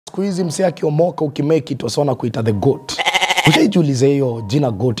Siku hizi msee akiomoka ukimake it wasona kuita the goat. Ushajiuliza hiyo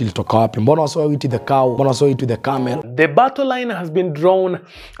jina goat ilitoka wapi? Mbona wasio iti the cow? Mbona wasio iti the camel? The battle line has been drawn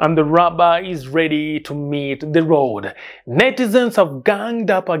and the rubber is ready to meet the road. Netizens have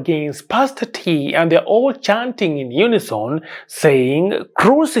ganged up against Pastor T and they're all chanting in unison saying,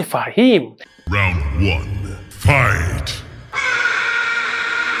 "Crucify him." Round 1. Fight!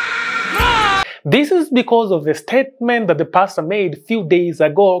 This is because of the statement that the pastor made a few days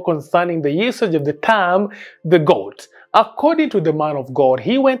ago concerning the usage of the term the goat. According to the man of God,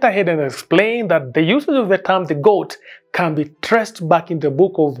 he went ahead and explained that the usage of the term the goat can be traced back in the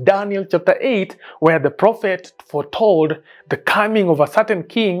book of Daniel chapter 8, where the prophet foretold the coming of a certain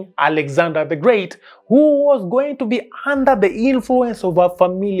king, Alexander the Great, who was going to be under the influence of a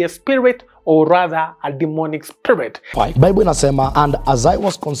familiar spirit, or rather a demonic spirit. Bible inasema, and as I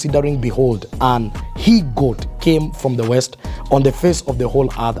was considering, behold, an he-goat came from the west on the face of the whole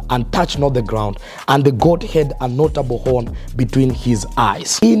earth and touched not the ground, and the goat had a notable horn between his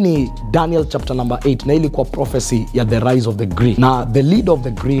eyes. Hii ni Daniel chapter number 8, na ilikuwa prophecy ya the rise of the Greek. Now, the leader of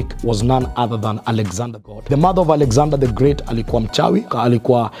the Greek was none other than Alexander the Great. The mother of Alexander the Great alikuwa mchawi,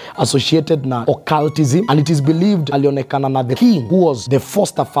 alikuwa associated na occultism, and it is believed alionekana na the king who was the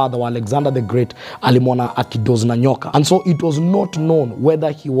foster father wa Alexander the Great alimwona akidozi na nyoka. And so it was not known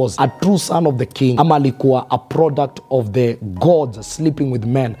whether he was a true son of the king ama alikuwa a product of the gods sleeping with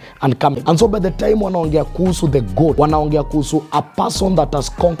men and coming. And so by the time wanaongea kuhusu the goat, wanaongea kuhusu a person that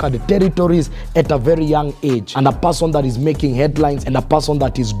has conquered territories at a very young age, and a person that is making headlines, and a person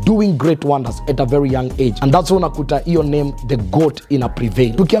that is doing great wonders at a very young age. And that's why unakuta hiyo name the goat ina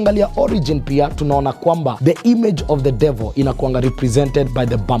prevail. Tukiangalia origin pia tunaona kwamba the image of the devil inakuanga represented by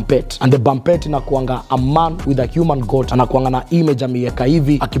the bumpet, and the bumpet inakuanga a man with a human goat, anakuanga na image ameweka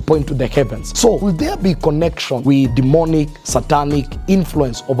hivi akipoint to the heavens. So will there be connection with demonic, satanic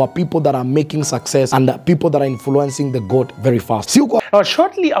influence over people that are making success and people that are influencing the goat very fast? Now,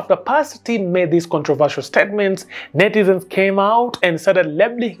 shortly after Pastor T made these controversial statements, netizens came out and started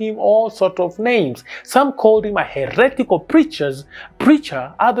labeling him all sorts of names. Some called him a heretical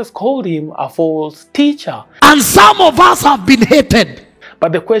preacher, others called him a false teacher. And some of us have been hated.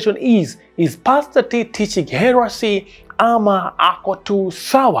 But the question is Pastor T teaching heresy ama ako tu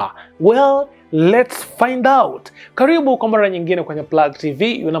sawa? Well, let's find out. Karibu kwa mara nyingine kwenye Plug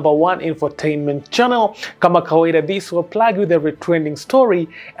TV, your number one infotainment channel. Kama kawaida, this will plug you with every trending story,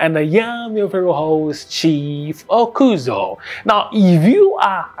 and I am your very host, Chief Okuzo. Now, if you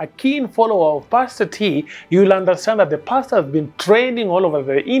are a keen follower of Pastor T, you'll understand that the pastor has been trending all over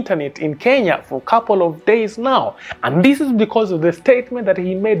the internet in Kenya for a couple of days now. And this is because of the statement that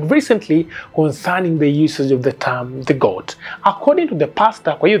he made recently concerning the usage of the term the goat. According to the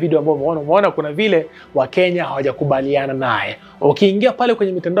pastor, kwa hiyo video ambayo umeona kuna vile Wakenya hawajakubaliana naye. Ukiingia pale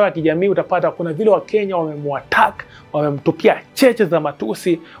kwenye mitandao ya kijamii utapata kuna vile Wakenya wamemwattack, wamemtupia cheche za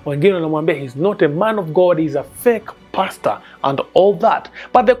matusi, wengine wanamwambia he's not a man of God, he's a fake pastor and all that.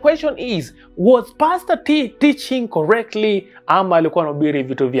 But the question is, was Pastor T teaching correctly ama alikuwa anahubiri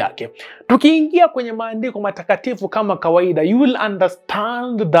vitu vyake? Tukiingia kwenye maandiko matakatifu kama kawaida, you will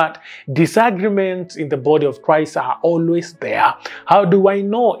understand that disagreements in the body of Christ are always there. How do I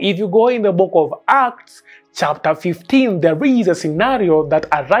know? If you go in the book of Acts chapter 15, there is a scenario that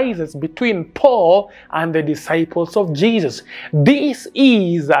arises between Paul and the disciples of Jesus. This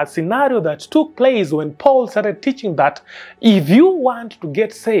is a scenario that took place when Paul started teaching that if you want to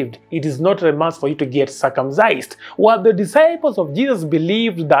get saved, it is not a must for you to get circumcised. Well, the disciples of Jesus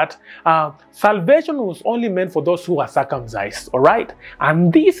believed that salvation was only meant for those who are circumcised, all right?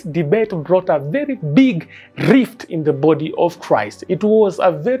 And this debate brought a very big rift in the body of Christ. It was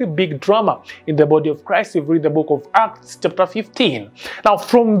a very big drama in the body of Christ. Read the book of Acts chapter 15. Now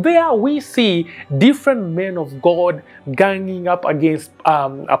from there we see different men of God ganging up against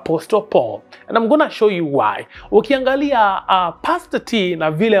Apostle Paul, and I'm gonna show you why. Ukiangalia Pastor T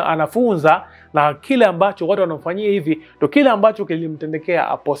na vile anafunza na kile ambacho watu wanafanyia hivi ndo kile ambacho kilimtendekea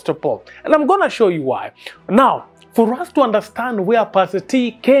Apostle Paul, and I'm gonna show you why. Now, for us to understand where Pastor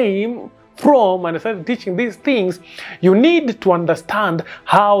T came from and started teaching these things, you need to understand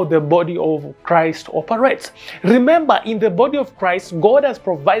how the body of Christ operates. Remember, in the body of Christ, God has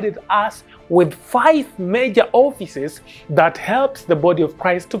provided us with 5 major offices that helps the body of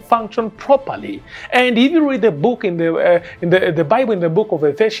Christ to function properly. And if you read the book in the Bible, in the book of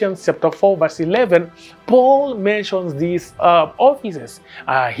Ephesians chapter 4 verse 11, Paul mentions these offices.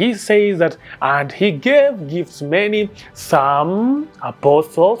 He says that, and he gave gifts many, some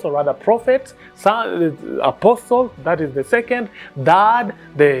apostles, or rather prophets, prophets, son, apostles, that is the second, third,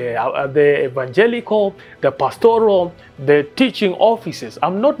 the evangelical, the pastoral, the teaching offices.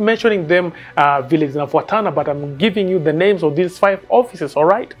 I'm not mentioning them village na Fuatana, but I'm giving you the names of these 5 offices, all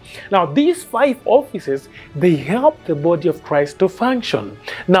right? Now, these 5 offices, they help the body of Christ to function.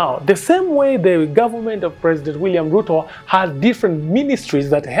 Now, the same way the government of President William Ruto has different ministries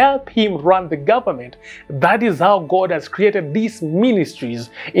that help him run the government, that is how God has created these ministries.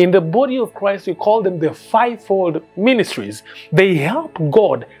 In the body of Christ, we call them the fivefold ministries. They help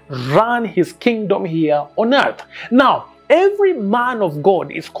God run his kingdom here on earth. Now, every man of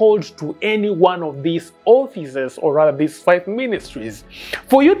God is called to any one of these offices, or rather these 5 ministries.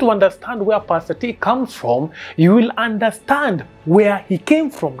 For you to understand where Pastor T comes from, you will understand where he came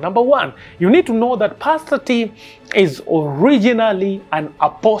from. Number 1, you need to know that Pastor T is originally an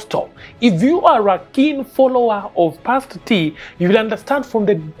apostle. If you are a keen follower of Pastor T, you will understand from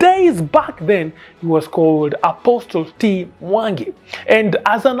the days back then, he was called Apostle T Mwangi. And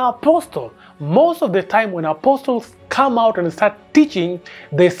as an apostle, most of the time when apostles come out and start teaching,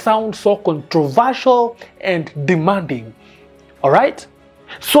 they sound so controversial and demanding. All right?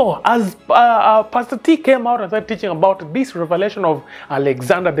 So as Pastor T came out and started teaching about this revelation of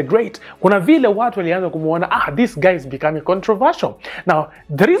Alexander the Great, kuna vile watu walianza kumuona, this guy is becoming controversial. Now,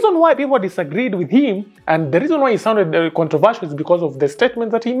 the reason why people disagreed with him, and the reason why he sounded controversial, is because of the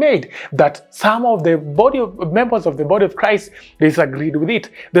statements that he made, that some of the members of the body of Christ disagreed with it.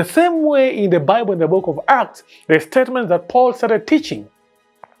 The same way in the Bible, in the book of Acts, the statements that Paul started teaching.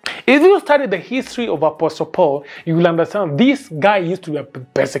 If you study the history of Apostle Paul, you will understand this guy used to be a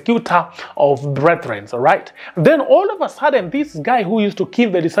persecutor of brethren, all right? Then all of a sudden, this guy who used to kill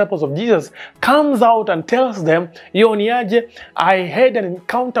the disciples of Jesus comes out and tells them, Yo niaje, I had an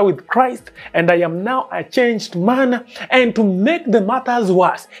encounter with Christ and I am now a changed man. And to make the matters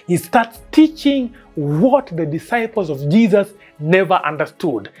worse, he starts teaching what the disciples of Jesus never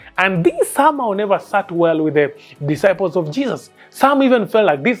understood. And this somehow never sat well with the disciples of Jesus. Some even felt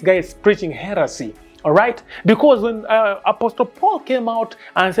like this guy is preaching heresy. All right? Because when Apostle Paul came out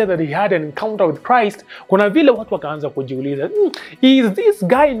and said that he had an encounter with Christ, kuna vile watu wakaanza kujiuliza, is this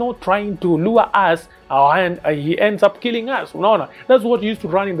guy not trying to lure us and he ends up killing us? Unaona? That's what used to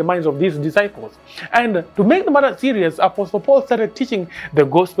run in the minds of these disciples. And to make the matter serious, Apostle Paul started teaching the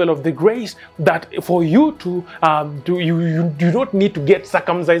gospel of the grace, that for you you do not need to get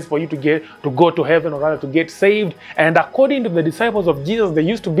circumcised for you to go to heaven, or rather to get saved. And according to the disciples of Jesus, they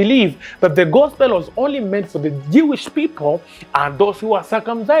used to believe that the gospel was only meant for the Jewish people and those who are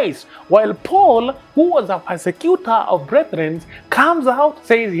circumcised. While Paul, who was a persecutor of brethren, comes out,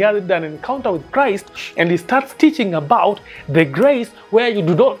 says he had an encounter with Christ, and he starts teaching about the grace where you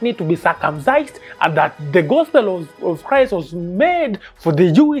do not need to be circumcised, and that the gospel of Christ was made for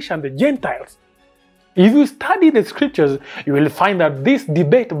the Jewish and the Gentiles. If you study the scriptures, you will find that this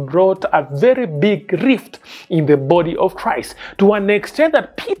debate brought a very big rift in the body of Christ, to an extent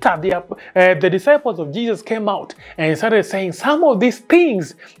that Peter, the disciples of Jesus, came out and started saying some of these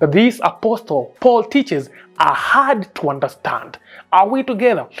things that this apostle Paul teaches are hard to understand. Are we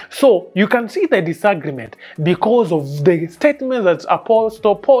together? So you can see the disagreement because of the statements that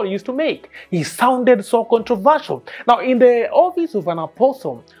Apostle Paul used to make. He sounded so controversial. Now, in the office of an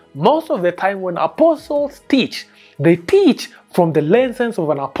apostle, most of the time when apostles teach, they teach from the lenses of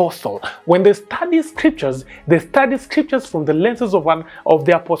an apostle. When they study scriptures, they study scriptures from the lenses of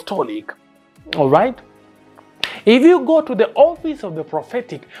the apostolic. All right? If you go to the office of the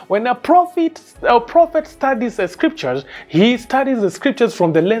prophetic, when a prophet studies the scriptures, he studies the scriptures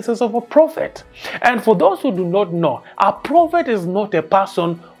from the lenses of a prophet. And for those who do not know, a prophet is not a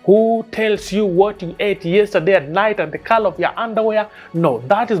person who tells you what you ate yesterday at night and the color of your underwear. No,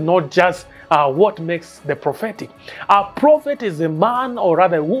 that is not just what makes the prophetic. A prophet is a man, or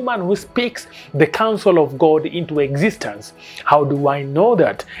rather a woman, who speaks the counsel of God into existence. How do I know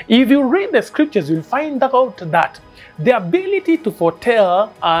that? If you read the scriptures, you'll find out that the ability to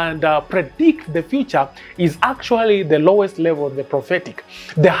foretell and predict the future is actually the lowest level of the prophetic.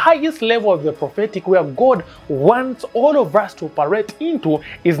 The highest level of the prophetic, where God wants all of us to operate into,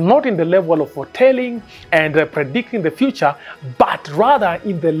 is not in the level of foretelling and predicting the future, but rather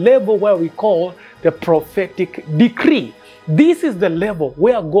in the level where we call the prophetic decree. This is the level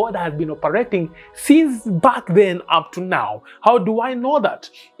where God has been operating since back then up to now. How do I know that?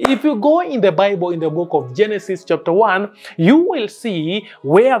 If you go in the Bible, in the book of Genesis chapter 1, you will see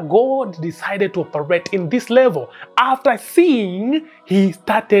where God decided to operate in this level. After seeing, he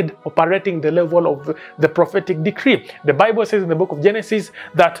started operating the level of the prophetic decree. The Bible says in the book of Genesis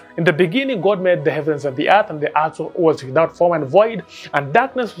that in the beginning God made the heavens and the earth was without form and void, and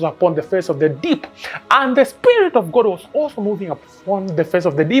darkness was upon the face of the deep. And the Spirit of God was also moving upon the face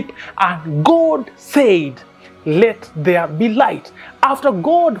of the deep, and God said, "Let there be light." After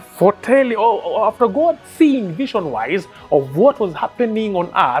God foretelling, or after God seeing vision-wise of what was happening on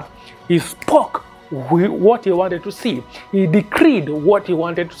earth, he spoke what he wanted to see. He decreed what he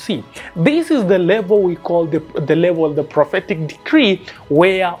wanted to see. This is the level we call the level of the prophetic decree,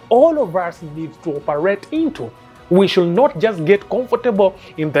 where all of us need to operate into. We should not just get comfortable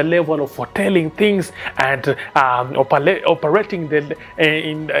in the level of foretelling things and operating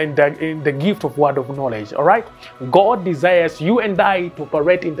in the gift of word of knowledge. All right, God desires you and I to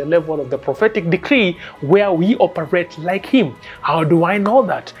operate in the level of the prophetic decree, where we operate like Him. How do I know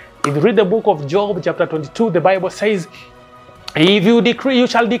that? If you read the book of Job, chapter 22, the Bible says, "If you decree, you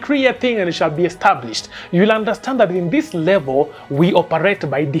shall decree a thing and it shall be established." You'll understand that in this level, we operate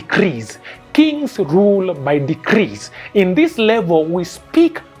by decrees. Kings rule by decrees. In this level, we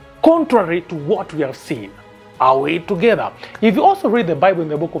speak contrary to what we have seen. Are we together? If you also read the Bible in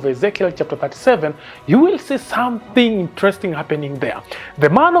the book of Ezekiel chapter 37, you will see something interesting happening there. The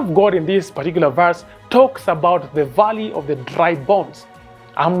man of God in this particular verse talks about the valley of the dry bones.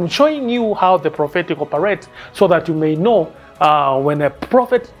 I'm showing you how the prophetic operates so that you may know when a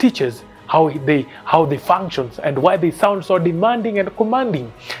prophet teaches how they function and why they sound so demanding and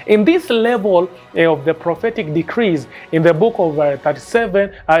commanding. In this level of the prophetic decrees, in the book of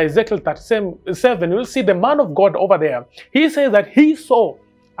Ezekiel 37, you'll see the man of God over there. He says that he saw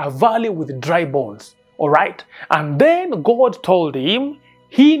a valley with dry bones. All right, and then God told him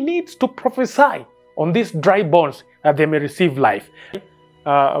he needs to prophesy on these dry bones that they may receive life.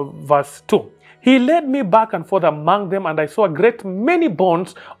 Verse 2. "He led me back and forth among them, and I saw a great many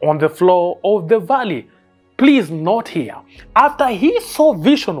bones on the floor of the valley." Please note here, after he saw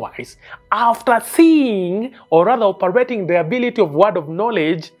vision-wise, after seeing, or rather operating the ability of word of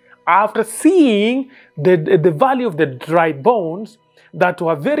knowledge, after seeing the valley of the dry bones that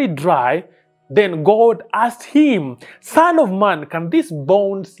were very dry, then God asked him, "Son of man, can these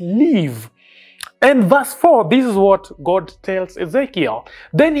bones live?" And verse 4, this is what God tells Ezekiel.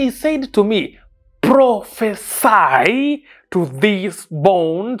 "Then he said to me, prophesy to these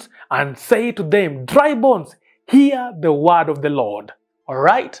bones and say to them, dry bones, hear the word of the Lord." All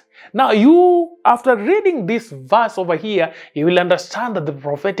right. Now after reading this verse over here, you will understand that the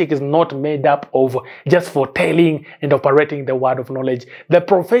prophetic is not made up of just foretelling and operating the word of knowledge. The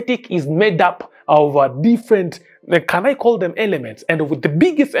prophetic is made up of different, can I call them elements? And the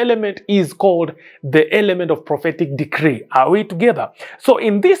biggest element is called the element of prophetic decree. Are we together? So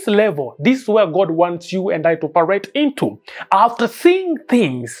in this level, this is where God wants you and I to operate into. After seeing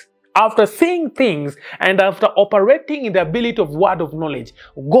things and after operating in the ability of word of knowledge,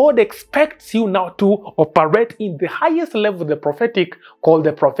 God expects you now to operate in the highest level of the prophetic, called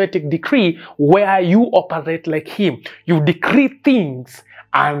the prophetic decree, where you operate like Him. You decree things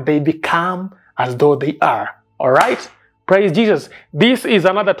and they become as though they are. All right? Praise Jesus. This is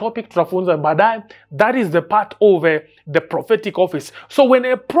another topic tutafunza baadaye. That is the part of the prophetic office. So when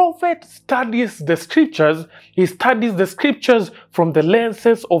a prophet studies the scriptures, he studies the scriptures from the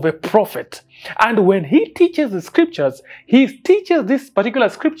lenses of a prophet. And when he teaches the scriptures, he teaches these particular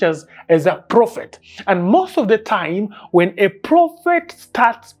scriptures as a prophet. And most of the time, when a prophet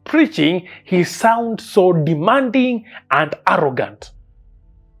starts preaching, he sounds so demanding and arrogant.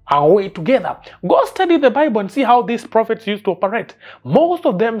 Are we together? Go study the Bible and see how these prophets used to operate. Most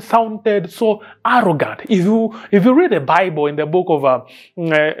of them sounded so arrogant. If you read the Bible in the book of,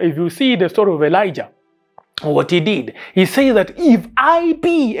 if you see the story of Elijah, what he did, he says that if I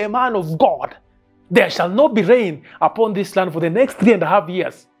be a man of God, there shall not be rain upon this land for the next 3.5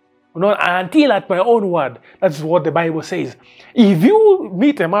 years. Until at my own word. That's what the Bible says. If you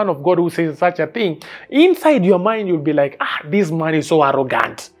meet a man of God who says such a thing, inside your mind you'll be like, this man is so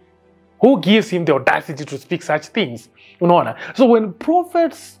arrogant. Who gives him the audacity to speak such things? So when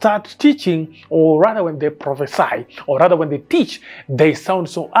prophets start teaching, or rather when they prophesy, or rather when they teach, they sound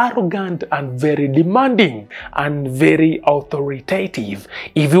so arrogant and very demanding and very authoritative.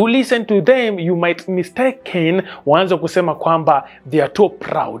 If you listen to them, you might mistaken waanze kusema kwamba they are too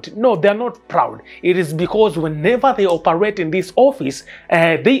proud. No, they are not proud. It is because whenever they operate in this office,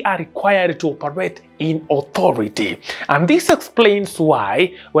 they are required to operate in authority. And this explains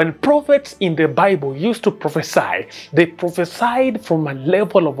why when prophets in the Bible used to prophesy, they prophesied from a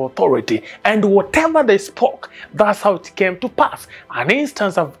level of authority, and whatever they spoke, that's how it came to pass. An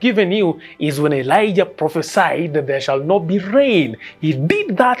instance I've given you is when Elijah prophesied that there shall not be rain. He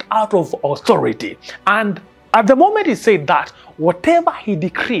did that out of authority, and at the moment he said that, whatever he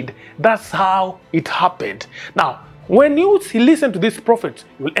decreed, that's how it happened. Now, when you listen to these prophets,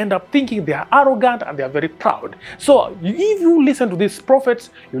 you will end up thinking they are arrogant and they are very proud. So if you listen to these prophets,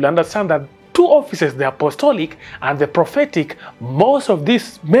 you'll understand that two offices, the apostolic and the prophetic, most of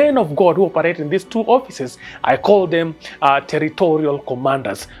these men of God who operate in these two offices, I call them territorial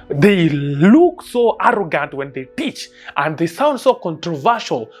commanders. They look so arrogant when they teach, and they sound so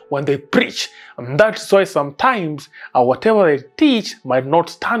controversial when they preach. And that's why sometimes whatever they teach might not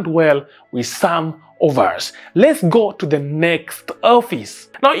stand well with some of us. Let's go to the next office.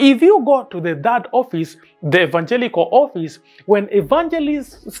 Now, if you go to the third office, the evangelical office, when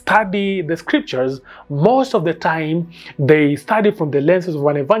evangelists study the scriptures, most of the time they study from the lenses of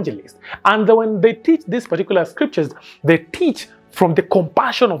an evangelist. And when they teach these particular scriptures, they teach from the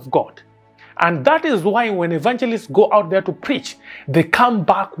compassion of God. And that is why when evangelists go out there to preach, they come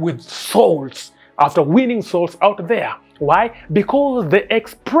back with souls, after winning souls out there. Why? Because they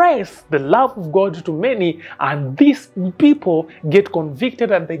express the love of God to many, and these people get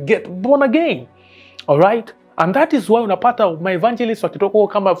convicted and they get born again. All right? And that is why unapata my evangelist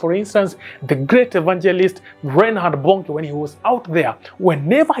wakitoko kama, for instance, the great evangelist Reinhard Bonnke, when he was out there,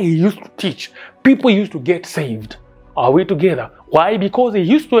 whenever he used to teach, people used to get saved. Are we together? Why? Because he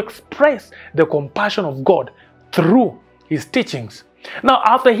used to express the compassion of God through his teachings. Now,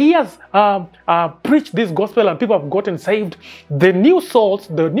 after he has preached this gospel and people have gotten saved, the new souls,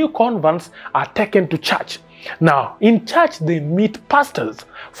 the new converts are taken to church. Now, in church, they meet pastors.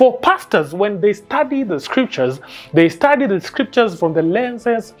 For pastors, when they study the scriptures, they study the scriptures from the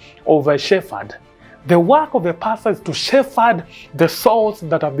lenses of a shepherd. The work of a pastor is to shepherd the souls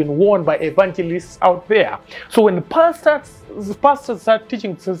that have been won by evangelists out there. So when pastors start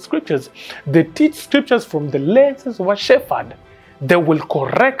teaching the scriptures, they teach scriptures from the lenses of a shepherd. They will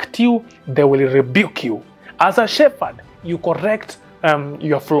correct you, they will rebuke you. As a shepherd, you correct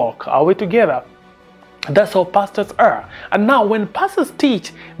your flock. Are we together? That's how pastors are. And now when pastors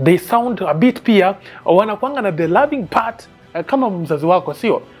teach, they sound a bit pia, wanakuanga na the loving part, kama mzazi wako,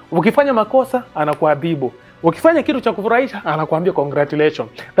 sio? Ukifanya makosa, anakuadhibu. Ukifanya kitu cha kufurahisha, anakuambia congratulations.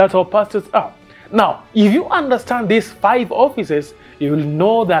 That's how pastors are. Now, if you understand these 5 offices, you will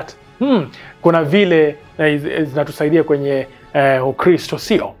know that kuna vile zinatusaidia kwenye Ukristo,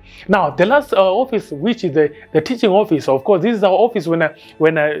 sio? Now, the last office, which is the teaching office, of course, this is our office when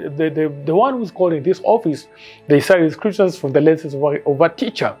the one who's called in this office, they study the scriptures from the lenses of a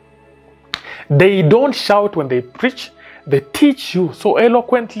teacher. They don't shout when they preach. They teach you so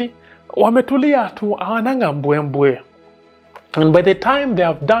eloquently. Wametulia tu, awananga mbwe. And by the time they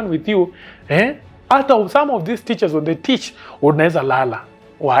have done with you, after some of these teachers, when they teach, unaweza lala.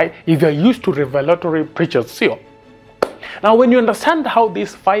 Why? If you're used to revelatory preachers, sio? Now, when you understand how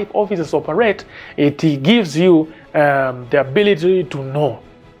these 5 offices operate, it gives you the ability to know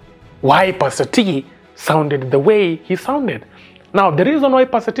why Pastor T sounded the way he sounded. Now, the reason why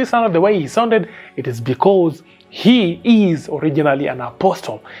Pastor T sounded the way he sounded, it is because he is originally an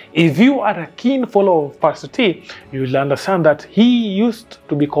apostle. If you are a keen follower of Pastor T, you will understand that he used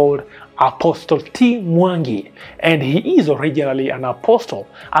to be called Apostle T Mwangi, and he is originally an apostle.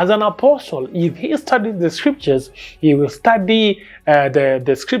 As an apostle, if he studies the scriptures, he will study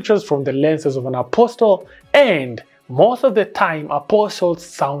the scriptures from the lenses of an apostle, and most of the time apostles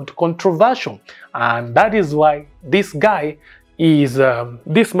sound controversial, and that is why this guy is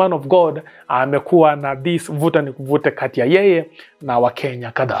this man of God amekuwa na this vuta ni kuvute kati ya yeye na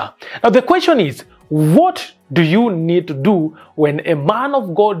Wakenya kadhaa. Now the question is, what do you need to do when a man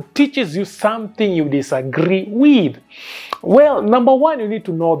of God teaches you something you disagree with? Well, number one, you need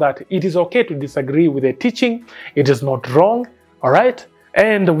to know that it is okay to disagree with a teaching. It is not wrong, all right?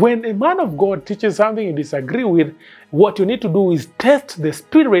 And when a man of God teaches something you disagree with, what you need to do is test the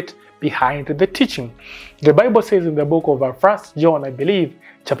spirit behind the teaching. The Bible says in the book of 1 John, I believe,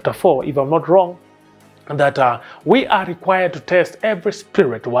 chapter 4, if I'm not wrong, that we are required to test every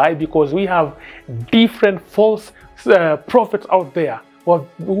spirit. Why? Because we have different false prophets out there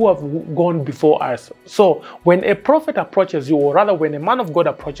who have gone before us. So when a prophet approaches you, or rather when a man of God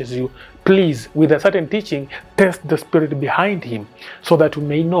approaches you, please, with a certain teaching, test the spirit behind him so that you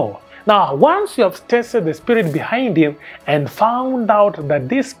may know. Now, once you have tested the spirit behind him and found out that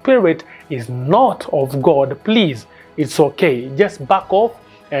this spirit is not of God, please, it's okay. Just back off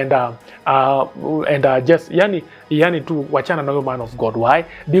just yani to wachana na huyo man of God. Why?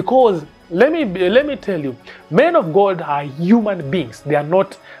 Because let me tell you, men of God are human beings. They are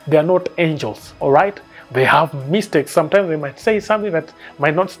not angels. All right. They have mistakes. Sometimes they might say something that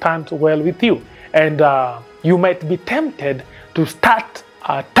might not stand well with you, and you might be tempted to start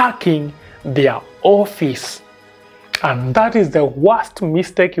attacking their office. And that is the worst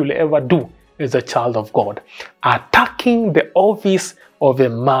mistake you'll ever do as a child of God. Attacking the office of a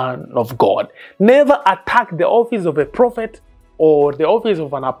man of God. Never attack the office of a prophet, or the office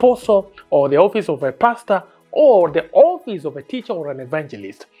of an apostle, or the office of a pastor, or the office of a teacher or an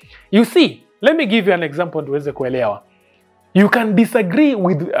evangelist. You see, let me give you an example tuweze kuelewa. You can disagree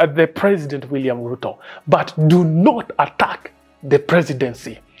with the President William Ruto, but do not attack the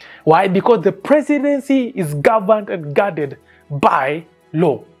presidency. Why? Because the presidency is governed and guarded by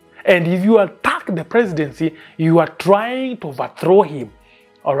law. And if you attack the presidency, you are trying to overthrow him.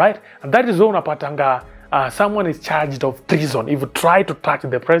 All right? And that is when unapatanga someone is charged of treason if you try to attack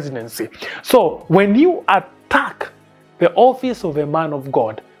the presidency. So when you attack the office of a man of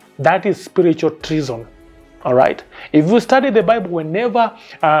God, that is spiritual treason. All right? If you study the Bible, whenever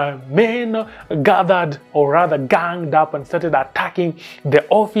men gathered, or rather ganged up and started attacking the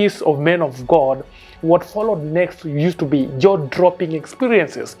office of men of God, what followed next used to be jaw-dropping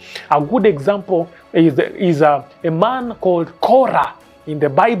experiences. A good example is a man called Korah in the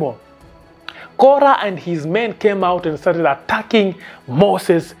Bible. Korah and his men came out and started attacking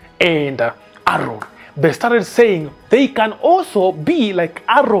Moses and Aaron. They started saying they can also be like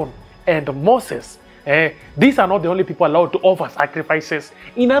Aaron and Moses. These are not the only people allowed to offer sacrifices.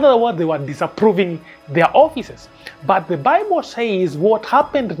 In other words, they were disapproving their offices. But the Bible says what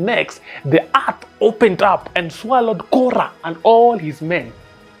happened next, the earth opened up and swallowed Korah and all his men.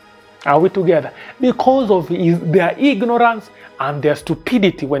 Are we together? Because of their ignorance and their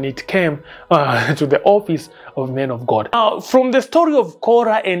stupidity when it came to the office of men of God. Now, from the story of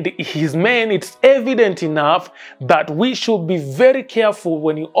Korah and his men, it's evident enough that we should be very careful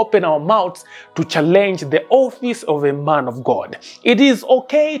when you open our mouths to challenge the office of a man of God. It is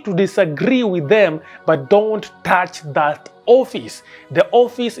okay to disagree with them, but don't touch that office. The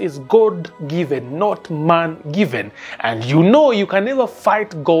office is God-given, not man-given. And you know you can never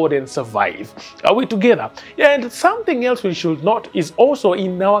fight God and survive. Are we together? And something else we should note is also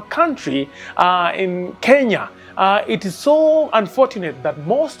in our country, in Kenya, it is so unfortunate that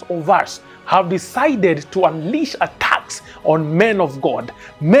most of us have decided to unleash attacks on men of God.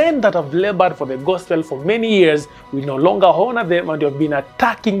 Men that have labored for the gospel for many years, we no longer honor them, and we have been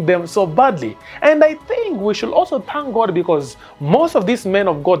attacking them so badly. And I think we should also thank God, because most of these men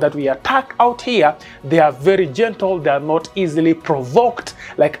of God that we attack out here, they are very gentle, they are not easily provoked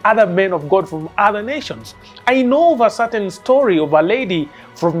like other men of God from other nations. I know of a certain story of a lady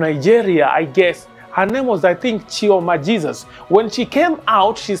from Nigeria, I guess. Her name was, I think, Chioma Jesus. When she came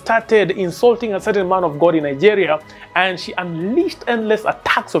out, she started insulting a certain man of God in Nigeria, and she unleashed endless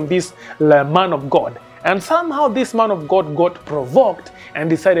attacks on this man of God. And somehow this man of God got provoked and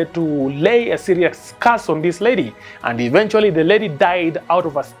decided to lay a serious curse on this lady. And eventually the lady died out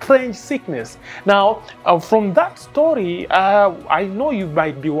of a strange sickness. Now, from that story, I know you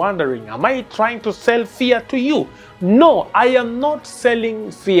might be wondering, am I trying to sell fear to you? No, I am not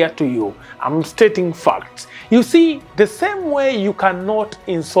selling fear to you. I'm stating facts. You see, the same way you cannot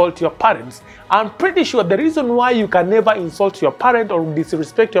insult your parents, I'm pretty sure the reason why you can never insult your parent or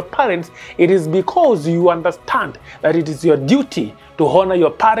disrespect your parents, it is because you understand that it is your duty to honor your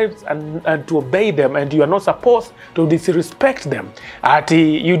parents and to obey them, and you are not supposed to disrespect them.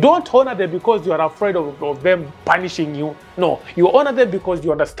 You don't honor them because you are afraid of them punishing you. No, you honor them because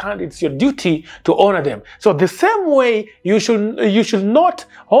you understand it's your duty to honor them. So the same way, you should not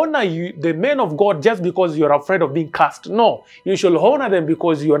honor the men of God just because you're afraid of being cast. No, you should honor them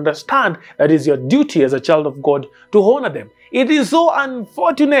because you understand that it's your duty as a child of God to honor them. It is so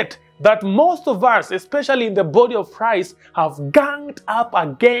unfortunate that most of us, especially in the body of Christ, have ganged up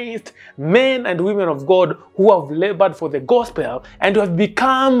against men and women of God who have labored for the gospel and who have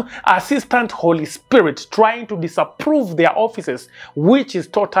become assistant Holy Spirit, trying to disapprove their offices, which is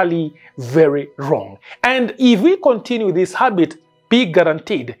totally very wrong. And if we continue this habit, be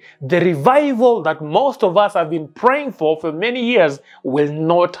guaranteed the revival that most of us have been praying for many years will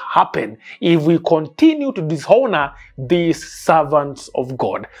not happen if we continue to dishonor these servants of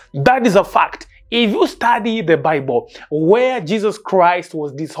God. That is a fact. if you study the Bible, where Jesus Christ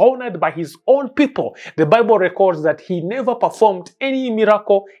was dishonored by his own people, the Bible records that he never performed any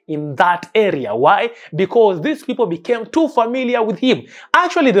miracle in that area. Why? Because these people became too familiar with him.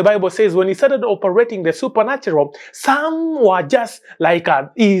 Actually, the Bible says when he started operating the supernatural, some were just like,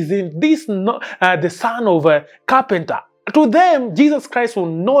 isn't this not the son of a carpenter? To them, Jesus Christ was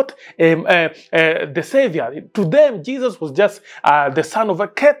not the Savior. To them, Jesus was just the son of a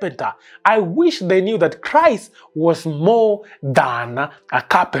carpenter. I wish they knew that Christ was more than a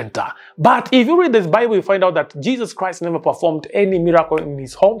carpenter. But if you read this Bible, you find out that Jesus Christ never performed any miracle in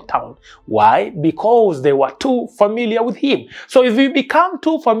his hometown. Why? Because they were too familiar with him. So if you become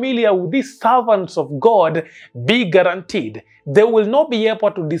too familiar with these servants of God, be guaranteed they will not be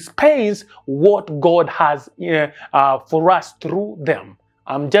able to dispense what God has for us through them.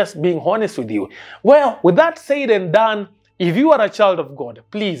 I'm just being honest with you. Well, with that said and done, if you are a child of God,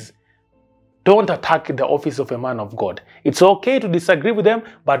 please don't attack the office of a man of God. It's okay to disagree with them,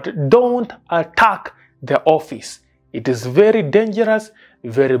 but don't attack the office. It is very dangerous,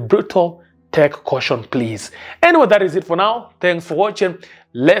 very brutal. Take caution, please. Anyway, that is it for now. Thanks for watching.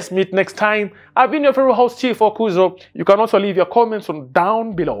 Let's meet next time. I've been your favorite host, Chief Okuzo. You can also leave your comments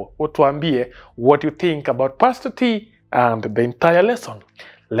down below or tuambie what you think about Pastor T and the entire lesson.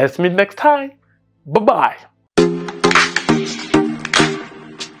 Let's meet next time. Bye-bye.